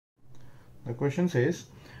The question says,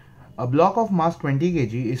 a block of mass 20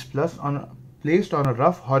 kg is placed on a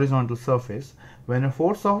rough horizontal surface when a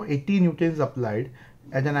force of 80 newtons is applied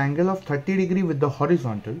at an angle of 30 degree with the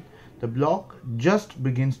horizontal. The block just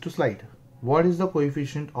begins to slide. What is the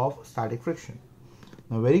coefficient of static friction?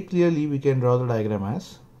 Now very clearly we can draw the diagram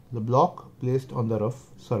as the block placed on the rough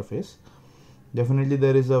surface. Definitely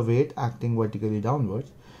there is a weight acting vertically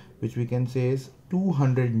downwards, which we can say is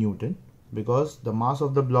 200 Newton, because the mass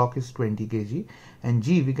of the block is 20 kg and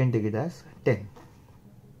G we can take it as 10.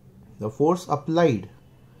 The force applied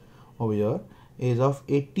over here is of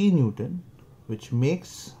 80 Newton, which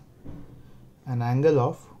makes an angle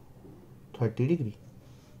of 30 degree.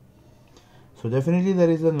 So definitely there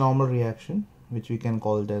is a normal reaction which we can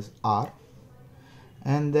call it as R,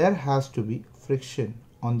 and there has to be friction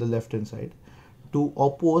on the left hand side to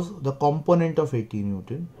oppose the component of 80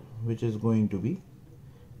 Newton, which is going to be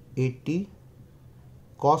 80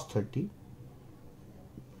 cos 30,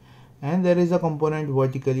 and there is a component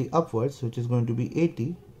vertically upwards which is going to be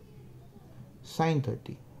 80 sin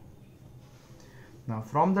 30. Now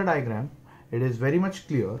from the diagram it is very much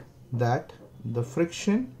clear that the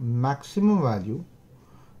friction maximum value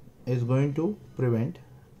is going to prevent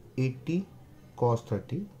 80 cos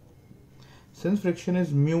 30. Since friction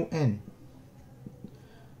is mu n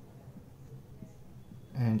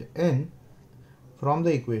and n, from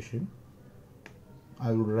the equation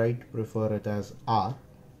I would prefer it as R,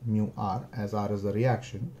 mu R, as R is the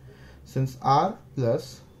reaction. Since R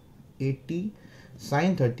plus 80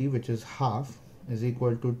 sin 30, which is half, is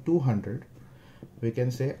equal to 200, we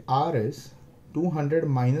can say R is 200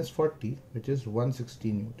 minus 40, which is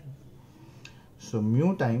 160 Newton. So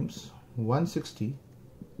mu times 160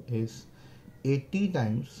 is 80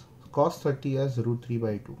 times cos 30 as root 3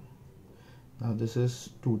 by 2. Now this is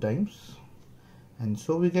 2 times, and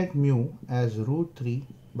so we get mu as root 3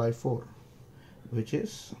 by 4, which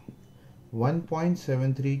is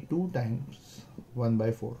 1.732 times 1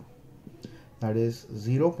 by 4. That is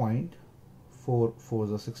 0.4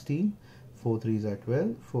 4s are 16, 4 3s are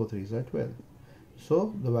 12, 4 3s are 12.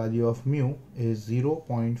 So the value of mu is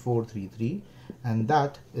 0.433, and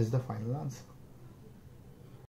that is the final answer.